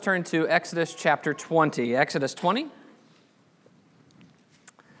Turn to Exodus chapter 20. Exodus 20.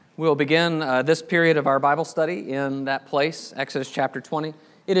 We'll begin this period of our Bible study in that place, Exodus chapter 20.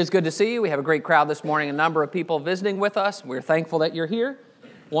 It is good to see you. We have a great crowd this morning, a number of people visiting with us. We're thankful that you're here.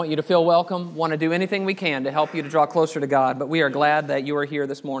 Want you to feel welcome. Want to do anything we can to help you to draw closer to God. But we are glad that you are here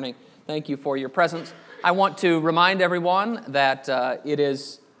this morning. Thank you for your presence. I want to remind everyone that it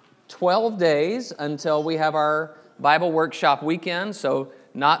is 12 days until we have our Bible workshop weekend. So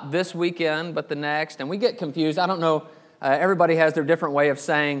not this weekend, but the next. And we get confused. I don't know. Everybody has their different way of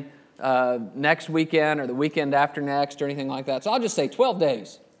saying next weekend or the weekend after next or anything like that. So I'll just say 12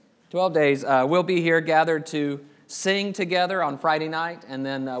 days. 12 days. We'll be here gathered to sing together on Friday night, and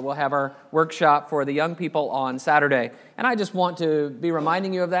then we'll have our workshop for the young people on Saturday. And I just want to be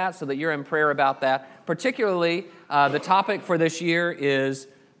reminding you of that so that you're in prayer about that. Particularly, the topic for this year is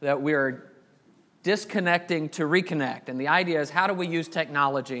that we're disconnecting to reconnect. And the idea is, how do we use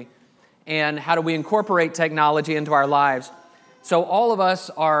technology and how do we incorporate technology into our lives? So all of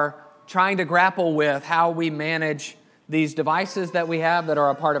us are trying to grapple with how we manage these devices that we have that are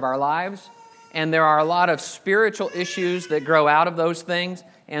a part of our lives. And there are a lot of spiritual issues that grow out of those things.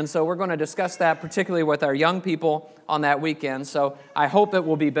 And so we're going to discuss that particularly with our young people on that weekend. So I hope it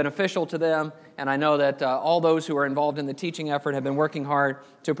will be beneficial to them. And I know that all those who are involved in the teaching effort have been working hard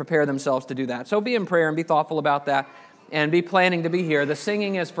to prepare themselves to do that. So be in prayer and be thoughtful about that and be planning to be here. The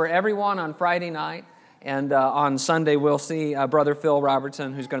singing is for everyone on Friday night. And on Sunday, we'll see Brother Phil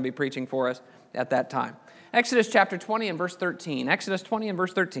Robertson, who's going to be preaching for us at that time. Exodus chapter 20 and verse 13. Exodus 20 and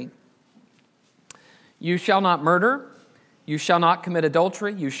verse 13. You shall not murder. You shall not commit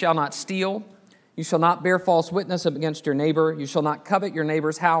adultery. You shall not steal. You shall not bear false witness against your neighbor. You shall not covet your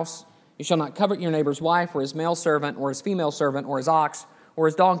neighbor's house. You shall not covet your neighbor's wife or his male servant or his female servant or his ox or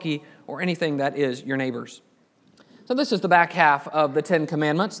his donkey or anything that is your neighbor's. So this is the back half of the Ten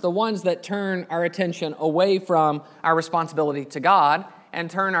Commandments, the ones that turn our attention away from our responsibility to God and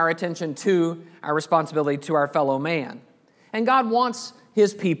turn our attention to our responsibility to our fellow man. And God wants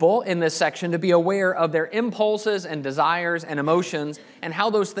His people in this section to be aware of their impulses and desires and emotions and how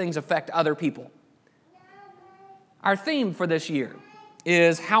those things affect other people. Our theme for this year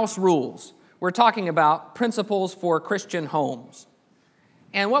is house rules. We're talking about principles for Christian homes.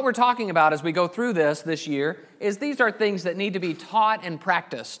 And what we're talking about as we go through this year is these are things that need to be taught and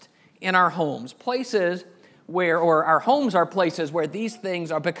practiced in our homes. Places where, or our homes are places where these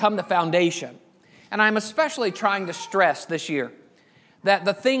things are become the foundation. And I'm especially trying to stress this year that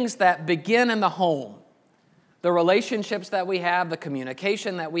the things that begin in the home, the relationships that we have, the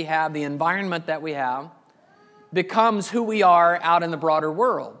communication that we have, the environment that we have, becomes who we are out in the broader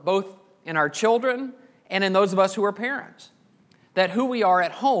world, both in our children and in those of us who are parents. That who we are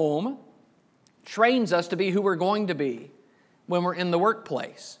at home trains us to be who we're going to be when we're in the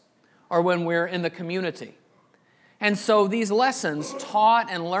workplace or when we're in the community. And so these lessons taught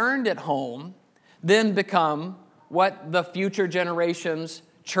and learned at home then become what the future generations,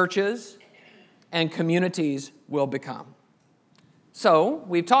 churches, and communities will become. So,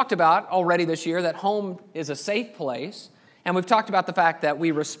 we've talked about already this year that home is a safe place, and we've talked about the fact that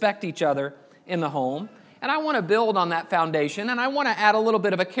we respect each other in the home. And I want to build on that foundation, and I want to add a little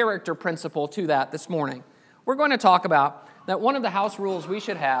bit of a character principle to that this morning. We're going to talk about that one of the house rules we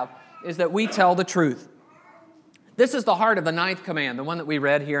should have is that we tell the truth. This is the heart of the ninth command, the one that we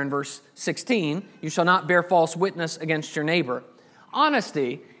read here in verse 16. You shall not bear false witness against your neighbor.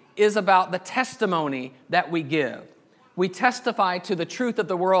 Honesty is about the testimony that we give. We testify to the truth of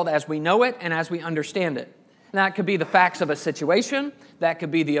the world as we know it and as we understand it. And that could be the facts of a situation. That could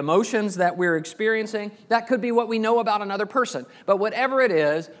be the emotions that we're experiencing. That could be what we know about another person. But whatever it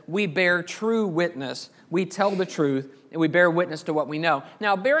is, we bear true witness. We tell the truth and we bear witness to what we know.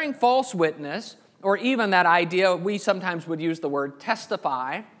 Now, bearing false witness, or even that idea, we sometimes would use the word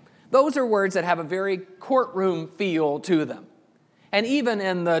testify. Those are words that have a very courtroom feel to them. And even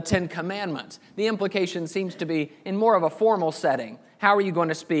in the Ten Commandments, the implication seems to be in more of a formal setting. How are you going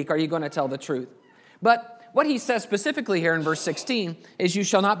to speak? Are you going to tell the truth? But what he says specifically here in verse 16 is you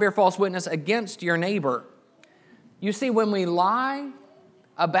shall not bear false witness against your neighbor. You see, when we lie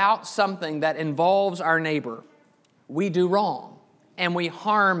about something that involves our neighbor, we do wrong and we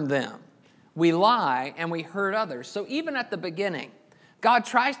harm them. We lie and we hurt others. So even at the beginning, God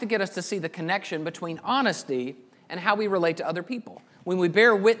tries to get us to see the connection between honesty and how we relate to other people. When we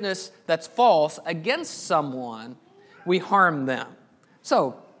bear witness that's false against someone, we harm them.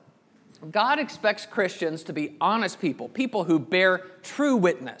 So God expects Christians to be honest people, people who bear true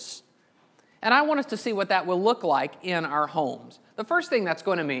witness. And I want us to see what that will look like in our homes. The first thing that's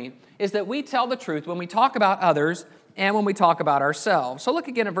going to mean is that we tell the truth when we talk about others and when we talk about ourselves. So look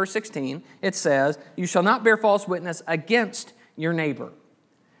again at verse 16. It says, "You shall not bear false witness against your neighbor."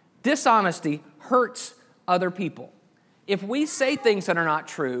 Dishonesty hurts other people. If we say things that are not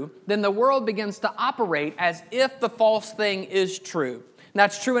true, then the world begins to operate as if the false thing is true. And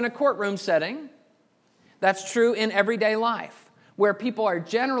that's true in a courtroom setting. That's true in everyday life, where people are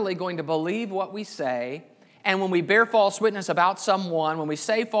generally going to believe what we say, and when we bear false witness about someone, when we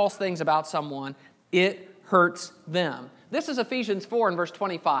say false things about someone, it hurts them. This is Ephesians 4 and verse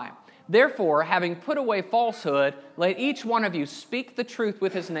 25. "Therefore, having put away falsehood, let each one of you speak the truth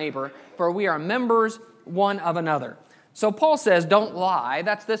with his neighbor, for we are members one of another." So Paul says, don't lie.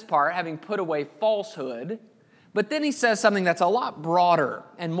 That's this part, having put away falsehood. But then he says something that's a lot broader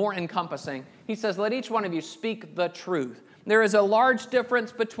and more encompassing. He says, let each one of you speak the truth. There is a large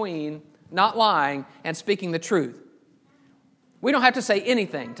difference between not lying and speaking the truth. We don't have to say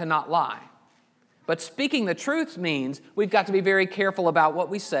anything to not lie. But speaking the truth means we've got to be very careful about what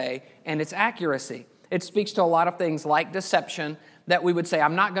we say and its accuracy. It speaks to a lot of things like deception that we would say,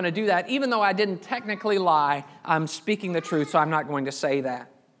 I'm not going to do that. Even though I didn't technically lie, I'm speaking the truth, so I'm not going to say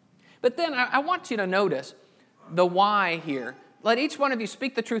that. But then I want you to notice the why here. Let each one of you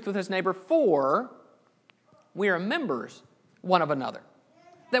speak the truth with his neighbor, for we are members one of another.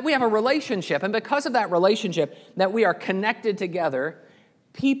 That we have a relationship, and because of that relationship, that we are connected together,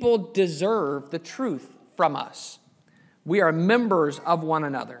 people deserve the truth from us. We are members of one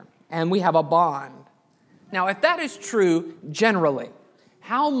another, and we have a bond. Now, if that is true generally,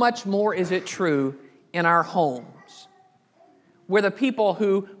 how much more is it true in our homes, where the people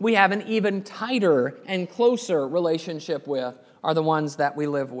who we have an even tighter and closer relationship with are the ones that we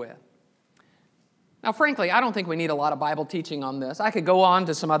live with? Now, frankly, I don't think we need a lot of Bible teaching on this. I could go on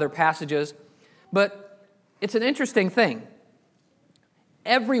to some other passages, but it's an interesting thing.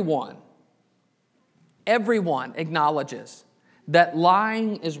 Everyone acknowledges that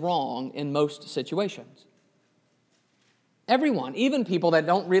lying is wrong in most situations. Everyone, even people that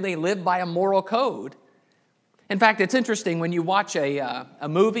don't really live by a moral code. In fact, it's interesting when you watch a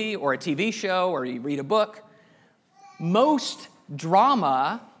movie or a TV show or you read a book, most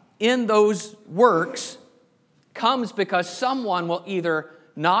drama in those works comes because someone will either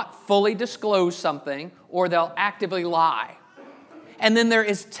not fully disclose something or they'll actively lie. And then there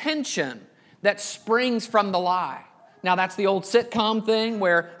is tension that springs from the lie. Now, that's the old sitcom thing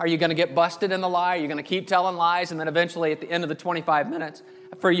where are you going to get busted in the lie? Are you going to keep telling lies? And then eventually at the end of the 25 minutes,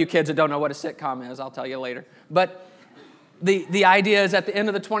 for you kids that don't know what a sitcom is, I'll tell you later. But the idea is at the end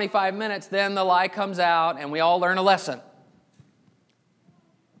of the 25 minutes, then the lie comes out and we all learn a lesson.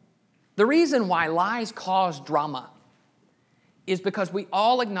 The reason why lies cause drama is because we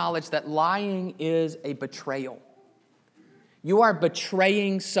all acknowledge that lying is a betrayal. You are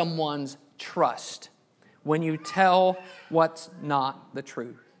betraying someone's trust when you tell what's not the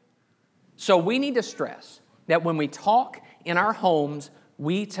truth. So we need to stress that when we talk in our homes,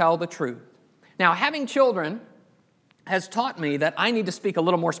 we tell the truth. Now, having children has taught me that I need to speak a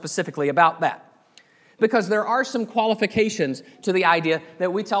little more specifically about that, because there are some qualifications to the idea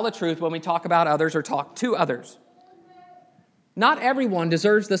that we tell the truth when we talk about others or talk to others. Not everyone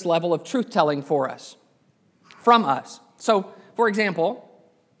deserves this level of truth-telling from us. So, for example,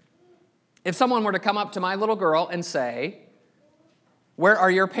 if someone were to come up to my little girl and say, "Where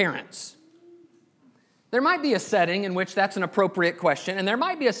are your parents?" There might be a setting in which that's an appropriate question, and there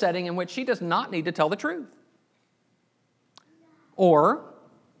might be a setting in which she does not need to tell the truth. Or,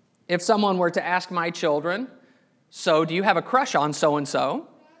 if someone were to ask my children, "So, do you have a crush on so-and-so?"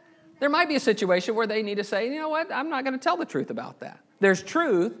 There might be a situation where they need to say, "You know what, I'm not going to tell the truth about that." There's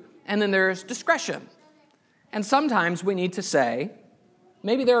truth, and then there's discretion. And sometimes we need to say,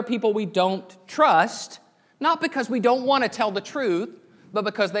 maybe there are people we don't trust, not because we don't want to tell the truth, but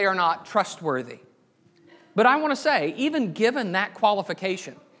because they are not trustworthy. But I want to say, even given that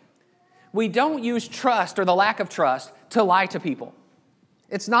qualification, we don't use trust or the lack of trust to lie to people.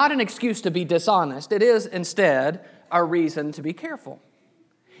 It's not an excuse to be dishonest. It is instead a reason to be careful.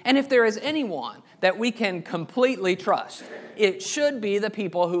 And if there is anyone that we can completely trust, it should be the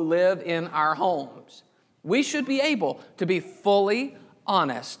people who live in our homes. We should be able to be fully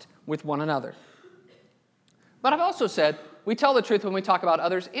honest with one another. But I've also said we tell the truth when we talk about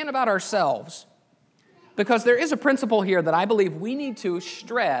others and about ourselves, because there is a principle here that I believe we need to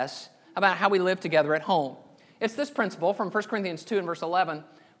stress about how we live together at home. It's this principle from 1 Corinthians 2 and verse 11.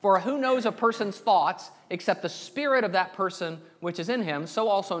 For who knows a person's thoughts except the spirit of that person which is in him? So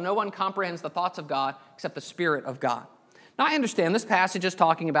also no one comprehends the thoughts of God except the Spirit of God. Now I understand this passage is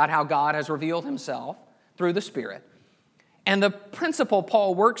talking about how God has revealed himself through the Spirit. And the principle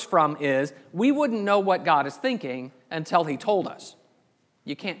Paul works from is we wouldn't know what God is thinking until he told us.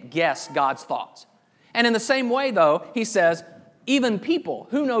 You can't guess God's thoughts. And in the same way, though, he says, even people,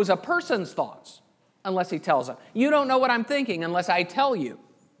 who knows a person's thoughts unless he tells them? You don't know what I'm thinking unless I tell you.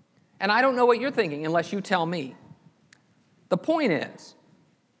 And I don't know what you're thinking unless you tell me. The point is,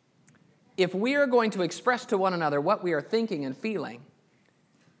 if we are going to express to one another what we are thinking and feeling,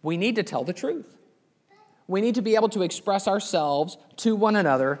 we need to tell the truth. We need to be able to express ourselves to one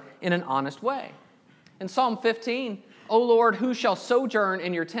another in an honest way. In Psalm 15, O Lord, who shall sojourn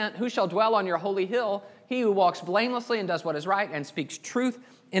in your tent? Who shall dwell on your holy hill? He who walks blamelessly and does what is right and speaks truth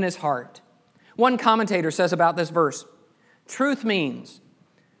in his heart. One commentator says about this verse, truth means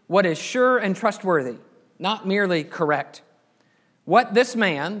what is sure and trustworthy, not merely correct. What this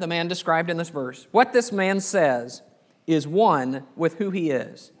man, the man described in this verse, what this man says is one with who he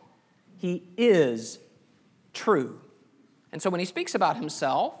is. He is true. And so when he speaks about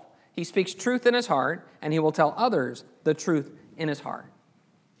himself, he speaks truth in his heart, and he will tell others the truth in his heart.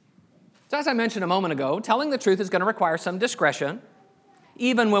 So as I mentioned a moment ago, telling the truth is going to require some discretion,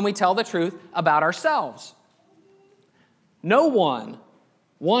 even when we tell the truth about ourselves. No one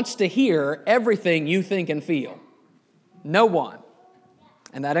wants to hear everything you think and feel. No one.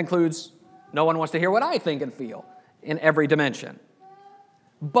 And that includes no one wants to hear what I think and feel in every dimension.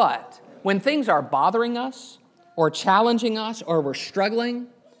 But when things are bothering us or challenging us or we're struggling,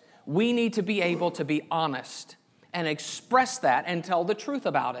 we need to be able to be honest and express that and tell the truth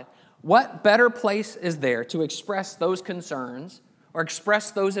about it. What better place is there to express those concerns or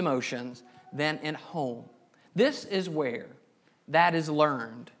express those emotions than in home? This is where that is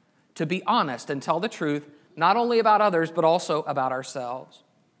learned, to be honest and tell the truth, not only about others, but also about ourselves.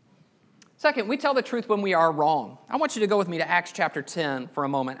 Second, we tell the truth when we are wrong. I want you to go with me to Acts chapter 10 for a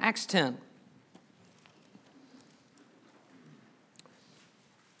moment. Acts 10.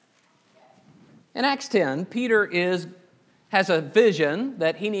 In Acts 10, Peter has a vision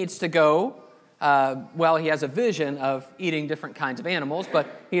that he needs to go. He has a vision of eating different kinds of animals, but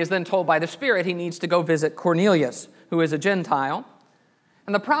he is then told by the Spirit he needs to go visit Cornelius, who is a Gentile.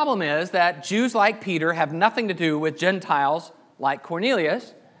 And the problem is that Jews like Peter have nothing to do with Gentiles like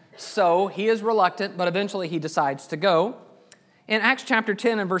Cornelius, so he is reluctant, but eventually he decides to go. In Acts chapter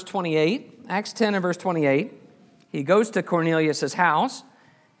 10 and verse 28, Acts 10 and verse 28, he goes to Cornelius' house,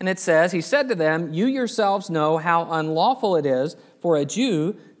 and it says, he said to them, you yourselves know how unlawful it is for a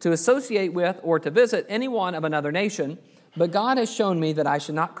Jew to associate with or to visit anyone of another nation, but God has shown me that I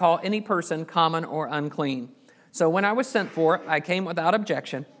should not call any person common or unclean. So when I was sent for, I came without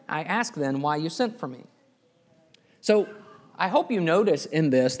objection. I asked then why you sent for me. So I hope you notice in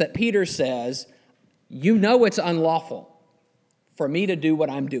this that Peter says, you know it's unlawful for me to do what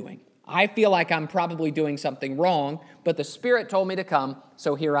I'm doing. I feel like I'm probably doing something wrong, but the Spirit told me to come,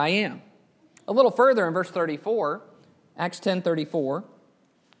 so here I am. A little further in verse 34, Acts 10:34,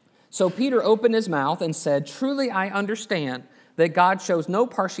 so Peter opened his mouth and said, truly I understand that God shows no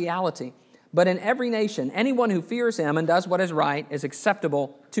partiality, but in every nation, anyone who fears him and does what is right is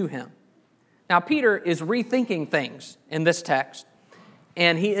acceptable to him. Now, Peter is rethinking things in this text,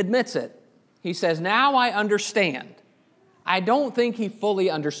 and he admits it. He says, now I understand. I don't think he fully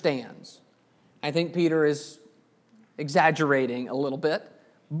understands. I think Peter is exaggerating a little bit,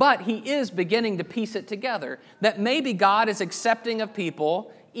 but he is beginning to piece it together, that maybe God is accepting of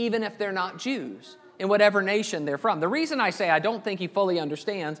people even if they're not Jews, in whatever nation they're from. The reason I say I don't think he fully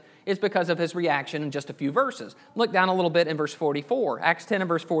understands is because of his reaction in just a few verses. Look down a little bit in verse 44, Acts 10 and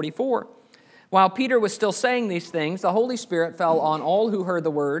verse 44. While Peter was still saying these things, the Holy Spirit fell on all who heard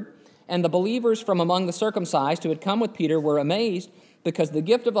the word, and the believers from among the circumcised who had come with Peter were amazed because the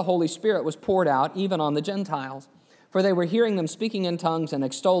gift of the Holy Spirit was poured out even on the Gentiles, for they were hearing them speaking in tongues and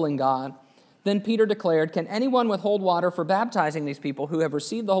extolling God. Then Peter declared, can anyone withhold water for baptizing these people who have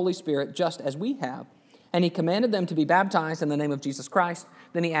received the Holy Spirit just as we have? And he commanded them to be baptized in the name of Jesus Christ.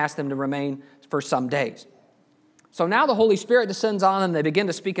 Then he asked them to remain for some days. So now the Holy Spirit descends on them. They begin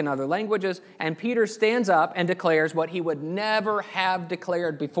to speak in other languages. And Peter stands up and declares what he would never have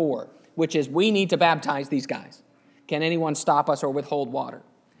declared before, which is, we need to baptize these guys. Can anyone stop us or withhold water?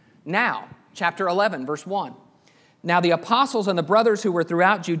 Now, chapter 11, verse 1. Now the apostles and the brothers who were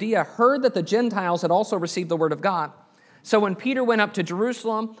throughout Judea heard that the Gentiles had also received the word of God. So when Peter went up to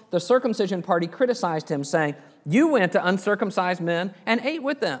Jerusalem, the circumcision party criticized him, saying, you went to uncircumcised men and ate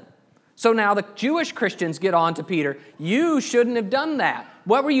with them. So now the Jewish Christians get on to Peter. You shouldn't have done that.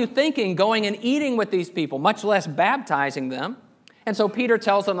 What were you thinking going and eating with these people, much less baptizing them? And so Peter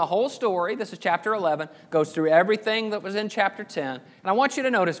tells them the whole story. This is chapter 11, goes through everything that was in chapter 10. And I want you to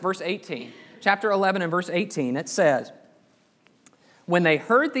notice verse 18. Chapter 11 and verse 18, it says, when they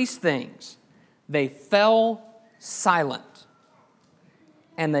heard these things, they fell silent.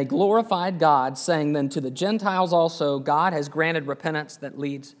 And they glorified God, saying then to the Gentiles also, God has granted repentance that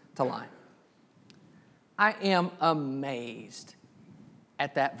leads to life. I am amazed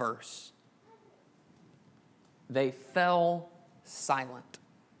at that verse. They fell silent.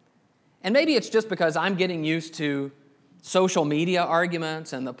 And maybe it's just because I'm getting used to social media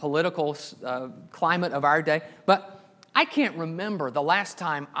arguments and the political climate of our day, but I can't remember the last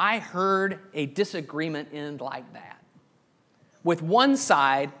time I heard a disagreement end like that, with one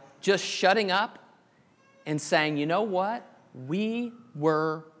side just shutting up and saying, you know what? We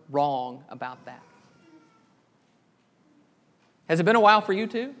were wrong about that. Has it been a while for you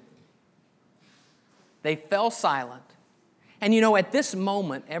too? They fell silent. And you know, at this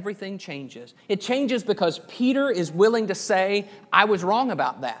moment, everything changes. It changes because Peter is willing to say, I was wrong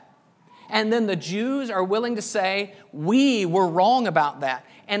about that. And then the Jews are willing to say, we were wrong about that.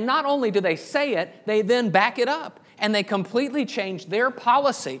 And not only do they say it, they then back it up. And they completely change their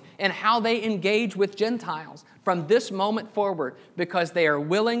policy and how they engage with Gentiles from this moment forward because they are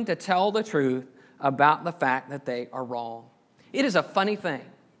willing to tell the truth about the fact that they are wrong. It is a funny thing.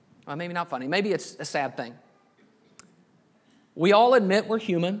 Well, maybe not funny. Maybe it's a sad thing. We all admit we're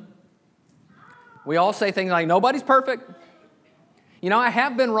human. We all say things like, nobody's perfect. You know, I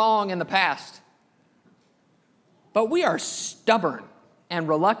have been wrong in the past. But we are stubborn and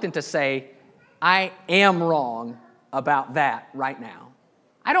reluctant to say, I am wrong about that right now.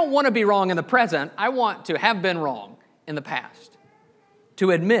 I don't want to be wrong in the present. I want to have been wrong in the past.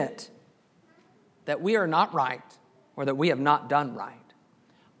 To admit that we are not right or that we have not done right.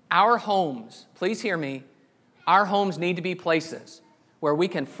 Our homes, please hear me, our homes need to be places where we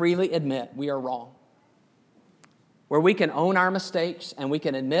can freely admit we are wrong. Where we can own our mistakes and we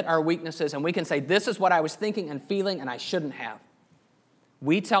can admit our weaknesses and we can say, this is what I was thinking and feeling and I shouldn't have.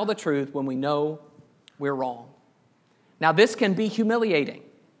 We tell the truth when we know we're wrong. Now, this can be humiliating.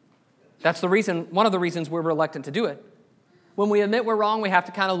 That's one of the reasons we're reluctant to do it. When we admit we're wrong, we have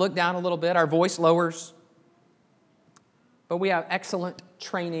to kind of look down a little bit. Our voice lowers. But we have excellent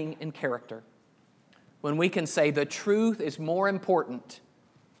training in character when we can say the truth is more important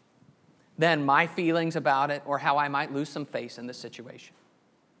than my feelings about it or how I might lose some face in this situation.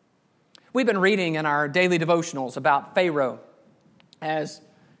 We've been reading in our daily devotionals about Pharaoh as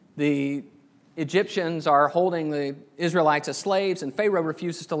the Egyptians are holding the Israelites as slaves and Pharaoh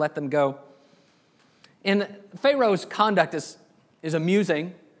refuses to let them go. And Pharaoh's conduct is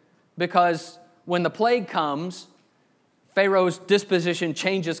amusing because when the plague comes, Pharaoh's disposition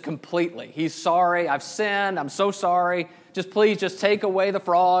changes completely. He's sorry, I've sinned, I'm so sorry. Please take away the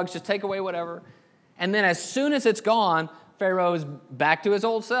frogs, just take away whatever. And then as soon as it's gone, Pharaoh's back to his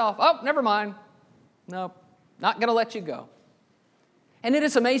old self. Oh, never mind. No, not going to let you go. And it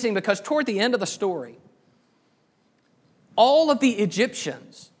is amazing because toward the end of the story, all of the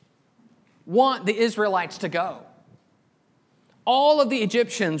Egyptians want the Israelites to go. All of the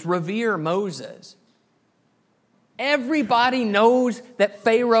Egyptians revere Moses. Everybody knows that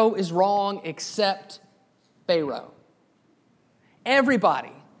Pharaoh is wrong except Pharaoh.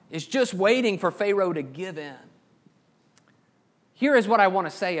 Everybody is just waiting for Pharaoh to give in. Here is what I want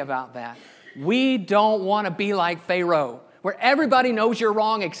to say about that. We don't want to be like Pharaoh, where everybody knows you're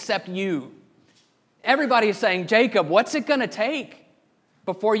wrong except you. Everybody is saying, Jacob, what's it going to take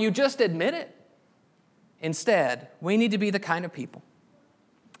before you just admit it? Instead, we need to be the kind of people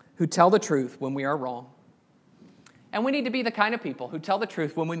who tell the truth when we are wrong. And we need to be the kind of people who tell the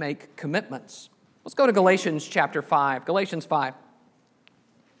truth when we make commitments. Let's go to Galatians chapter 5. Galatians 5.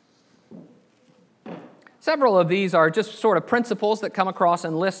 Several of these are just sort of principles that come across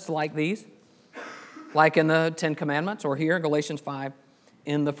in lists like these, like in the Ten Commandments, or here, Galatians 5,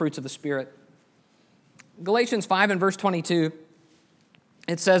 in the fruits of the Spirit. Galatians 5 and verse 22,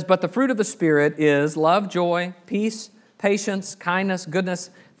 it says, but the fruit of the Spirit is love, joy, peace, patience, kindness, goodness,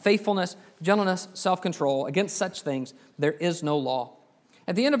 faithfulness, gentleness, self-control. Against such things there is no law.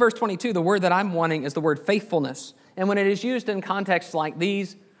 At the end of verse 22, the word that I'm wanting is the word faithfulness. And when it is used in contexts like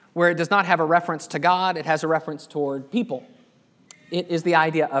these, where it does not have a reference to God, it has a reference toward people. It is the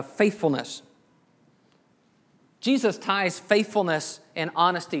idea of faithfulness. Jesus ties faithfulness and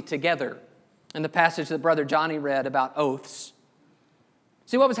honesty together in the passage that Brother Johnny read about oaths.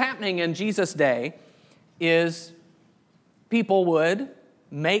 See, what was happening in Jesus' day is people would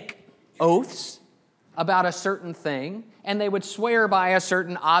make oaths about a certain thing, and they would swear by a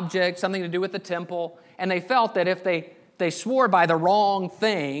certain object, something to do with the temple, and they felt that if they swore by the wrong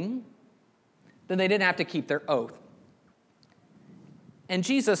thing, then they didn't have to keep their oath. And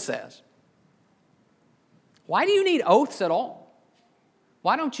Jesus says, why do you need oaths at all?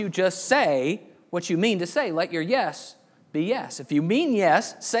 Why don't you just say what you mean to say. Let your yes be yes. If you mean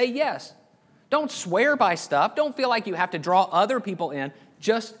yes, say yes. Don't swear by stuff. Don't feel like you have to draw other people in.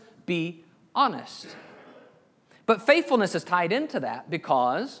 Just be honest. But faithfulness is tied into that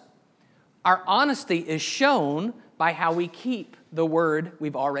because our honesty is shown by how we keep the word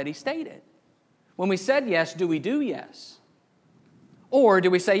we've already stated. When we said yes, do we do yes? Or do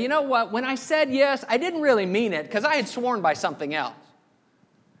we say, you know what, when I said yes, I didn't really mean it because I had sworn by something else.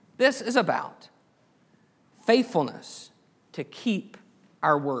 This is about faithfulness to keep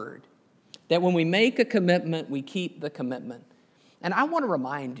our word. That when we make a commitment, we keep the commitment. And I want to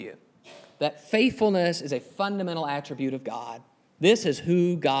remind you that faithfulness is a fundamental attribute of God. This is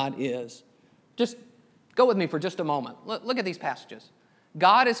who God is. Just go with me for just a moment. Look at these passages.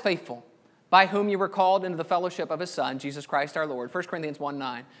 God is faithful, by whom you were called into the fellowship of His Son, Jesus Christ our Lord. 1 Corinthians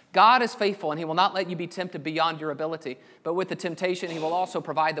 1:9. God is faithful, and He will not let you be tempted beyond your ability, but with the temptation He will also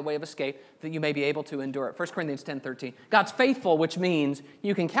provide the way of escape that you may be able to endure it. 1 Corinthians 10:13. God's faithful, which means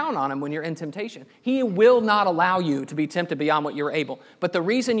you can count on Him when you're in temptation. He will not allow you to be tempted beyond what you're able. But the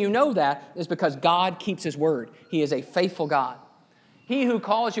reason you know that is because God keeps His word. He is a faithful God. He who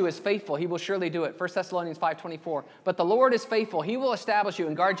calls you is faithful. He will surely do it. 1 Thessalonians 5:24. But the Lord is faithful. He will establish you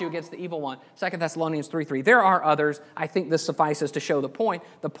and guard you against the evil one. 2 Thessalonians 3:3. There are others. I think this suffices to show the point.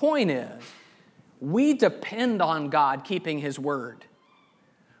 The point is, we depend on God keeping His word.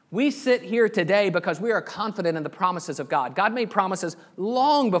 We sit here today because we are confident in the promises of God. God made promises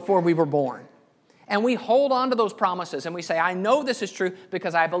long before we were born. And we hold on to those promises and we say, I know this is true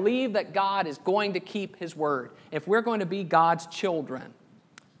because I believe that God is going to keep His word. If we're going to be God's children,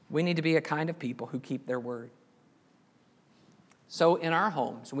 we need to be a kind of people who keep their word. So in our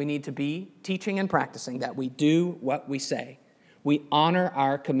homes, we need to be teaching and practicing that we do what we say. We honor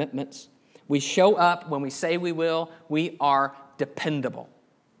our commitments. We show up when we say we will. We are dependable.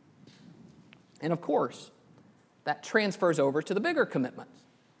 And of course, that transfers over to the bigger commitments.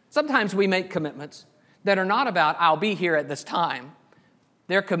 Sometimes we make commitments that are not about, I'll be here at this time.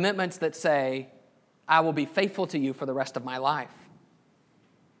 They're commitments that say, I will be faithful to you for the rest of my life.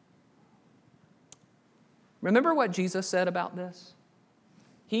 Remember what Jesus said about this?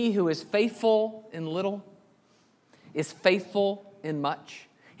 He who is faithful in little is faithful in much.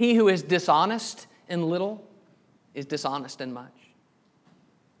 He who is dishonest in little is dishonest in much.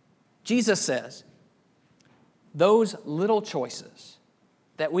 Jesus says, those little choices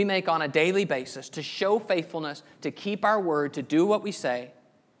that we make on a daily basis to show faithfulness, to keep our word, to do what we say,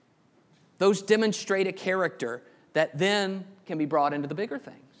 those demonstrate a character that then can be brought into the bigger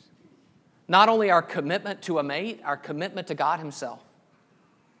things. Not only our commitment to a mate, our commitment to God Himself.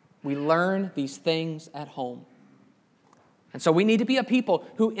 We learn these things at home. And so we need to be a people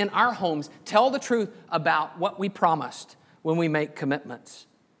who in our homes tell the truth about what we promised when we make commitments.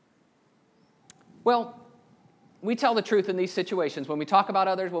 Well, we tell the truth in these situations when we talk about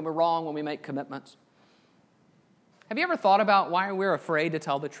others, when we're wrong, when we make commitments. Have you ever thought about why we're afraid to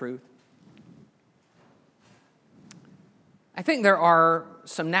tell the truth? I think there are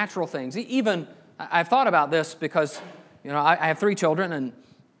some natural things. Even I've thought about this because, I have 3 children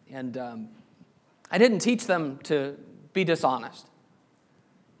and I didn't teach them to be dishonest.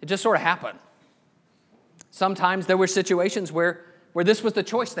 It just sort of happened. Sometimes there were situations where this was the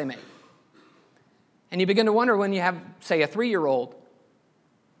choice they made. And you begin to wonder when you have, say, a 3-year-old,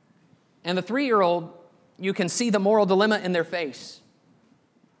 and the 3-year-old, you can see the moral dilemma in their face.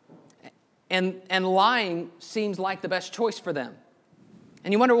 And lying seems like the best choice for them.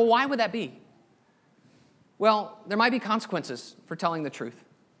 And you wonder, well, why would that be? Well, there might be consequences for telling the truth.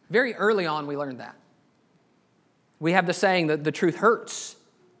 Very early on, we learned that. We have the saying that the truth hurts.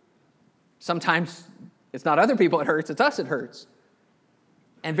 Sometimes it's not other people it hurts, it's us it hurts.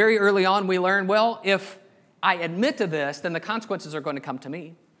 And very early on, we learn, well, if I admit to this, then the consequences are going to come to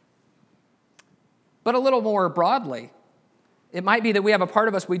me. But a little more broadly, it might be that we have a part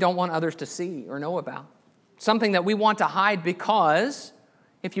of us we don't want others to see or know about. Something that we want to hide because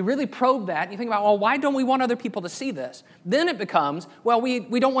if you really probe that, you think about, well, why don't we want other people to see this? Then it becomes, well, we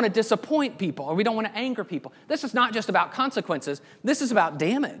don't want to disappoint people or we don't want to anger people. This is not just about consequences. This is about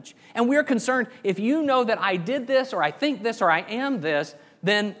damage. And we're concerned, if you know that I did this or I think this or I am this,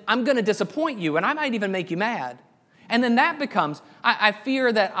 then I'm going to disappoint you, and I might even make you mad. And then that becomes, I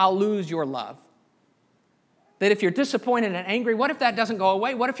fear that I'll lose your love. That if you're disappointed and angry, what if that doesn't go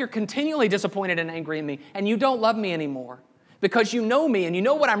away? What if you're continually disappointed and angry in me, and you don't love me anymore? Because you know me, and you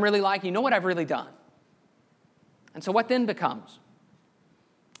know what I'm really like, you know what I've really done. And so what then becomes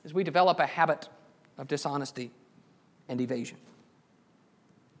is we develop a habit of dishonesty and evasion.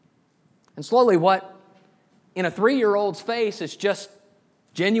 And slowly what in a 3-year-old's face is just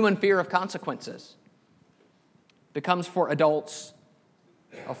Genuine fear of consequences becomes for adults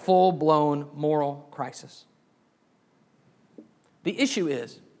a full-blown moral crisis. The issue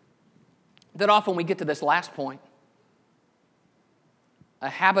is that often we get to this last point, a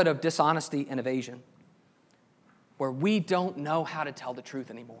habit of dishonesty and evasion, where we don't know how to tell the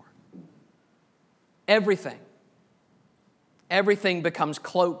truth anymore. Everything becomes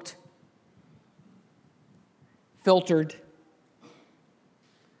cloaked, filtered.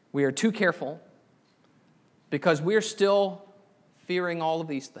 We are too careful because we're still fearing all of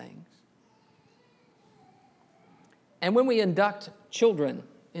these things. And when we induct children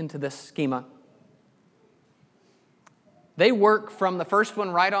into this schema, they work from the first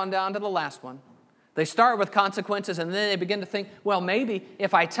one right on down to the last one. They start with consequences, and then they begin to think, well, maybe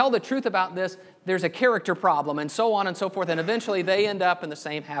if I tell the truth about this, there's a character problem, and so on and so forth. And eventually they end up in the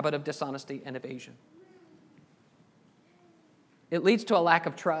same habit of dishonesty and evasion. It leads to a lack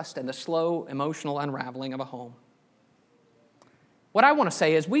of trust and the slow emotional unraveling of a home. What I want to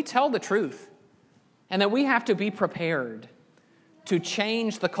say is we tell the truth, and that we have to be prepared to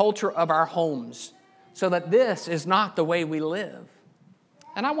change the culture of our homes so that this is not the way we live.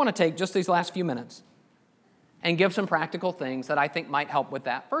 And I want to take just these last few minutes and give some practical things that I think might help with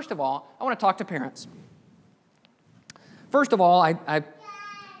that. First of all, I want to talk to parents. First of all,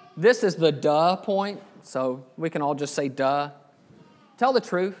 this is the duh point, so we can all just say duh. Tell the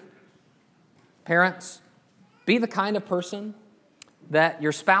truth. Parents, be the kind of person that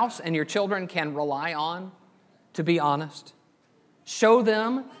your spouse and your children can rely on to be honest. Show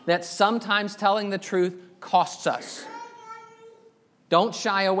them that sometimes telling the truth costs us. Don't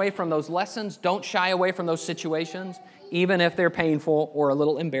shy away from those lessons. Don't shy away from those situations, even if they're painful or a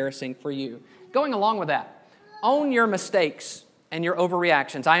little embarrassing for you. Going along with that, own your mistakes and your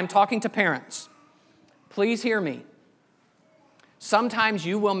overreactions. I am talking to parents. Please hear me. Sometimes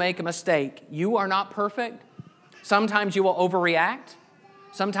you will make a mistake. You are not perfect. Sometimes you will overreact.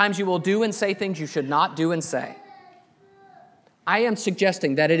 Sometimes you will do and say things you should not do and say. I am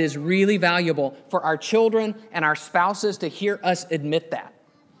suggesting that it is really valuable for our children and our spouses to hear us admit that.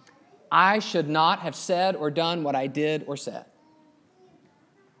 I should not have said or done what I did or said.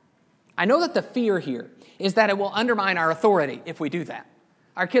 I know that the fear here is that it will undermine our authority if we do that.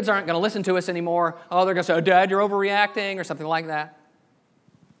 Our kids aren't going to listen to us anymore. Oh, they're going to say, oh, Dad, you're overreacting, or something like that.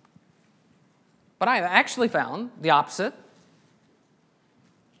 But I have actually found the opposite.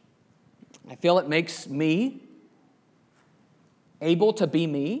 I feel it makes me able to be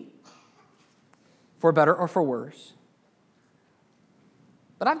me, for better or for worse.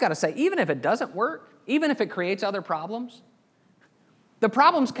 But I've got to say, even if it doesn't work, even if it creates other problems, the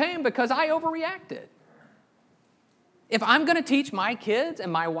problems came because I overreacted. If I'm going to teach my kids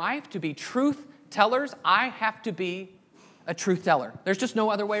and my wife to be truth tellers, I have to be a truth teller. There's just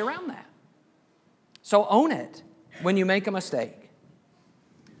no other way around that. So own it when you make a mistake.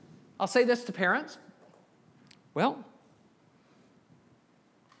 I'll say this to parents. Well,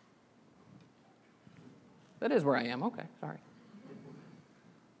 that is where I am. Okay, sorry.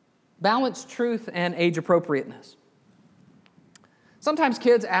 Balance truth and age appropriateness. Sometimes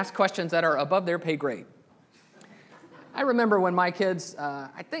kids ask questions that are above their pay grade. I remember when my kids,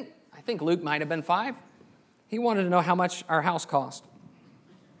 I think Luke might have been 5. He wanted to know how much our house cost.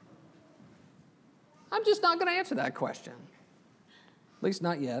 I'm just not going to answer that question. At least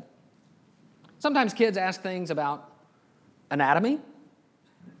not yet. Sometimes kids ask things about anatomy.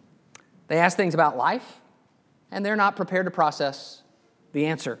 They ask things about life, and they're not prepared to process the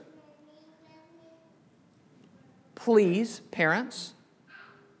answer. Please, parents,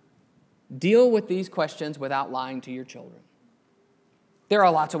 deal with these questions without lying to your children. There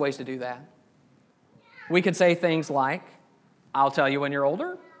are lots of ways to do that. We could say things like, I'll tell you when you're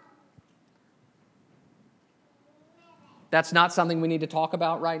older. That's not something we need to talk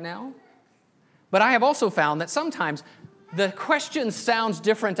about right now. But I have also found that sometimes the question sounds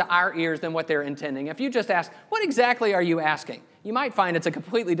different to our ears than what they're intending. If you just ask, what exactly are you asking? You might find it's a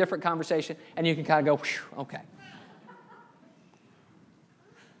completely different conversation, and you can kind of go, okay.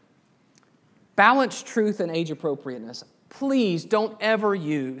 Balance truth and age appropriateness. Please don't ever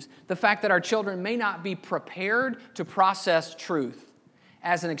use the fact that our children may not be prepared to process truth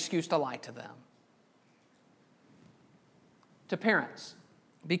as an excuse to lie to them. To parents,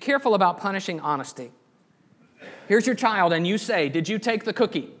 be careful about punishing honesty. Here's your child, and you say, did you take the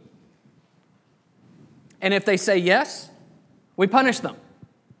cookie? And if they say yes, we punish them.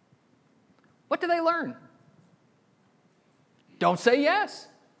 What do they learn? Don't say yes.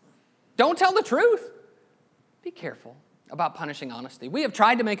 Don't tell the truth. Be careful about punishing honesty. We have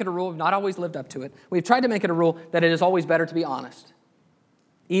tried to make it a rule. We've not always lived up to it. We've tried to make it a rule that it is always better to be honest.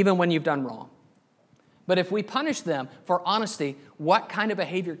 even when you've done wrong. But if we punish them for honesty, what kind of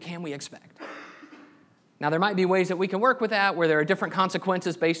behavior can we expect? Now, there might be ways that we can work with that, where there are different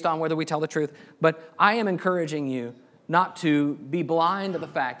consequences based on whether we tell the truth, but I am encouraging you not to be blind to the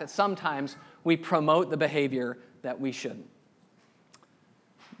fact that sometimes we promote the behavior that we shouldn't.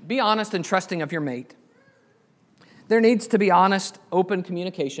 Be honest and trusting of your mate. There needs to be honest, open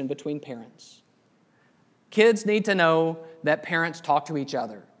communication between parents. Kids need to know that parents talk to each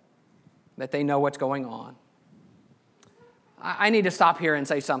other, that they know what's going on. I need to stop here and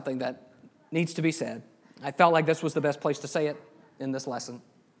say something that needs to be said. I felt like this was the best place to say it in this lesson.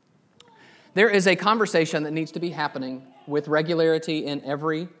 There is a conversation that needs to be happening with regularity in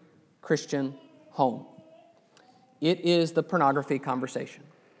every Christian home. It is the pornography conversation.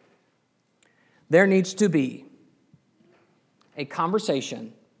 There needs to be a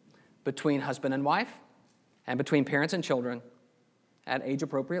conversation between husband and wife and between parents and children at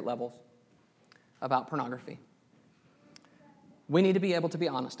age-appropriate levels about pornography. We need to be able to be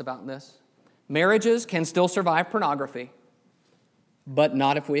honest about this. Marriages can still survive pornography, but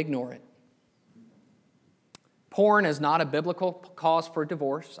not if we ignore it. Porn is not a biblical cause for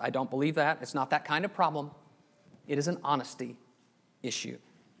divorce. I don't believe that. It's not that kind of problem. It is an honesty issue.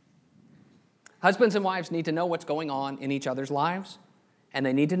 Husbands and wives need to know what's going on in each other's lives, and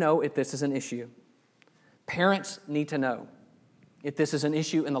they need to know if this is an issue. Parents need to know if this is an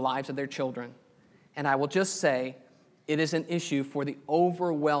issue in the lives of their children. And I will just say, it is an issue for the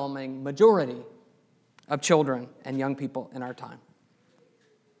overwhelming majority of children and young people in our time.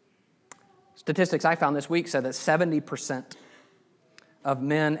 Statistics I found this week said that 70% of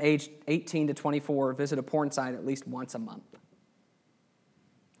men aged 18 to 24 visit a porn site at least once a month.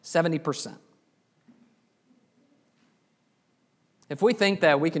 70%. If we think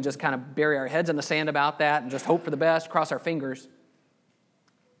that we can just kind of bury our heads in the sand about that and just hope for the best, cross our fingers,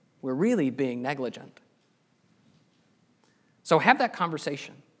 we're really being negligent. So have that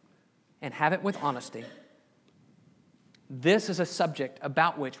conversation and have it with honesty. This is a subject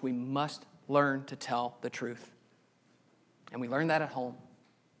about which we must learn to tell the truth. And we learn that at home.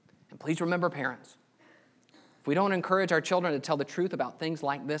 And please remember, parents, if we don't encourage our children to tell the truth about things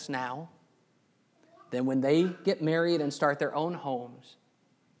like this now, then when they get married and start their own homes,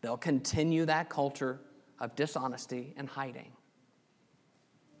 they'll continue that culture of dishonesty and hiding.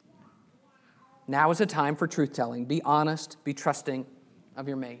 Now is a time for truth-telling. Be honest, be trusting of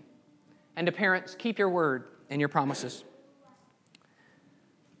your mate. And to parents, keep your word and your promises.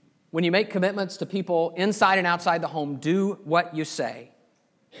 When you make commitments to people inside and outside the home, do what you say.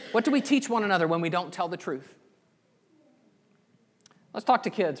 What do we teach one another when we don't tell the truth? Let's talk to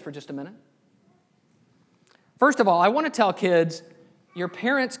kids for just a minute. First of all, I want to tell kids, your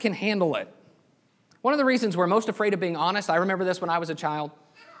parents can handle it. One of the reasons we're most afraid of being honest, I remember this when I was a child,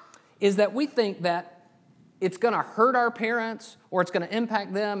 is that we think that it's going to hurt our parents or it's going to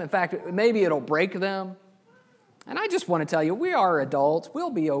impact them. In fact, maybe it'll break them. And I just want to tell you, we are adults. We'll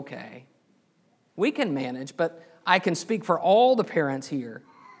be okay. We can manage, but I can speak for all the parents here.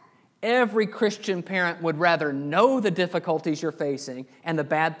 Every Christian parent would rather know the difficulties you're facing and the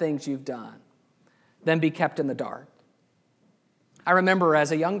bad things you've done than be kept in the dark. I remember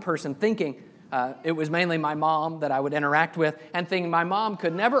as a young person thinking, it was mainly my mom that I would interact with, and thinking my mom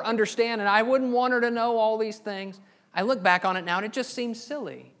could never understand and I wouldn't want her to know all these things. I look back on it now and it just seems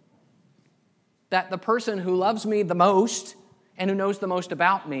silly that the person who loves me the most and who knows the most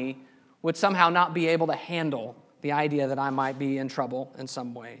about me would somehow not be able to handle the idea that I might be in trouble in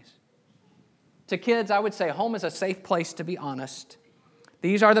some ways. To kids, I would say home is a safe place to be honest.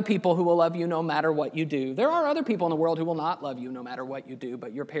 These are the people who will love you no matter what you do. There are other people in the world who will not love you no matter what you do,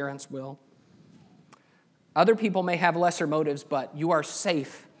 but your parents will. Other people may have lesser motives, but you are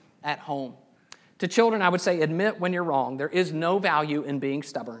safe at home. To children, I would say admit when you're wrong. There is no value in being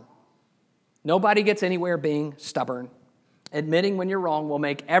stubborn. Nobody gets anywhere being stubborn. Admitting when you're wrong will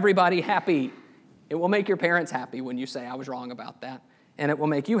make everybody happy. It will make your parents happy when you say, I was wrong about that. And it will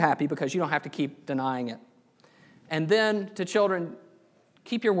make you happy because you don't have to keep denying it. And then to children,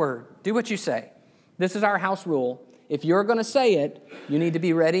 keep your word. Do what you say. This is our house rule. If you're going to say it, you need to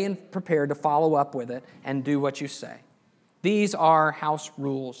be ready and prepared to follow up with it and do what you say. These are house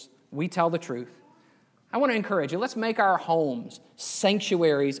rules. We tell the truth. I want to encourage you, let's make our homes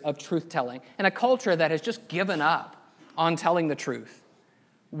sanctuaries of truth-telling in a culture that has just given up on telling the truth.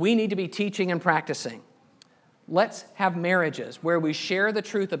 We need to be teaching and practicing. Let's have marriages where we share the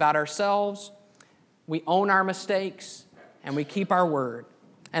truth about ourselves, we own our mistakes, and we keep our word.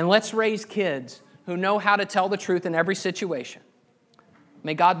 And let's raise kids who know how to tell the truth in every situation.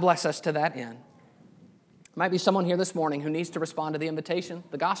 May God bless us to that end. Might be someone here this morning who needs to respond to the invitation,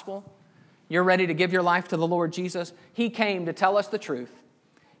 the gospel. You're ready to give your life to the Lord Jesus. He came to tell us the truth.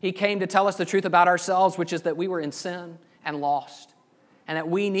 He came to tell us the truth about ourselves, which is that we were in sin and lost, and that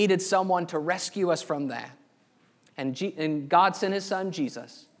we needed someone to rescue us from that. And God sent His Son,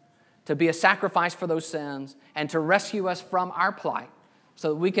 Jesus, to be a sacrifice for those sins and to rescue us from our plight so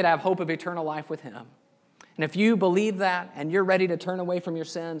that we could have hope of eternal life with Him. And if you believe that and you're ready to turn away from your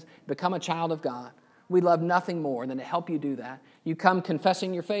sins, become a child of God, we love nothing more than to help you do that. You come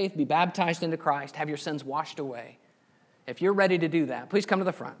confessing your faith, be baptized into Christ, have your sins washed away. If you're ready to do that, please come to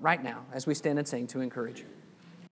the front right now as we stand and sing to encourage you.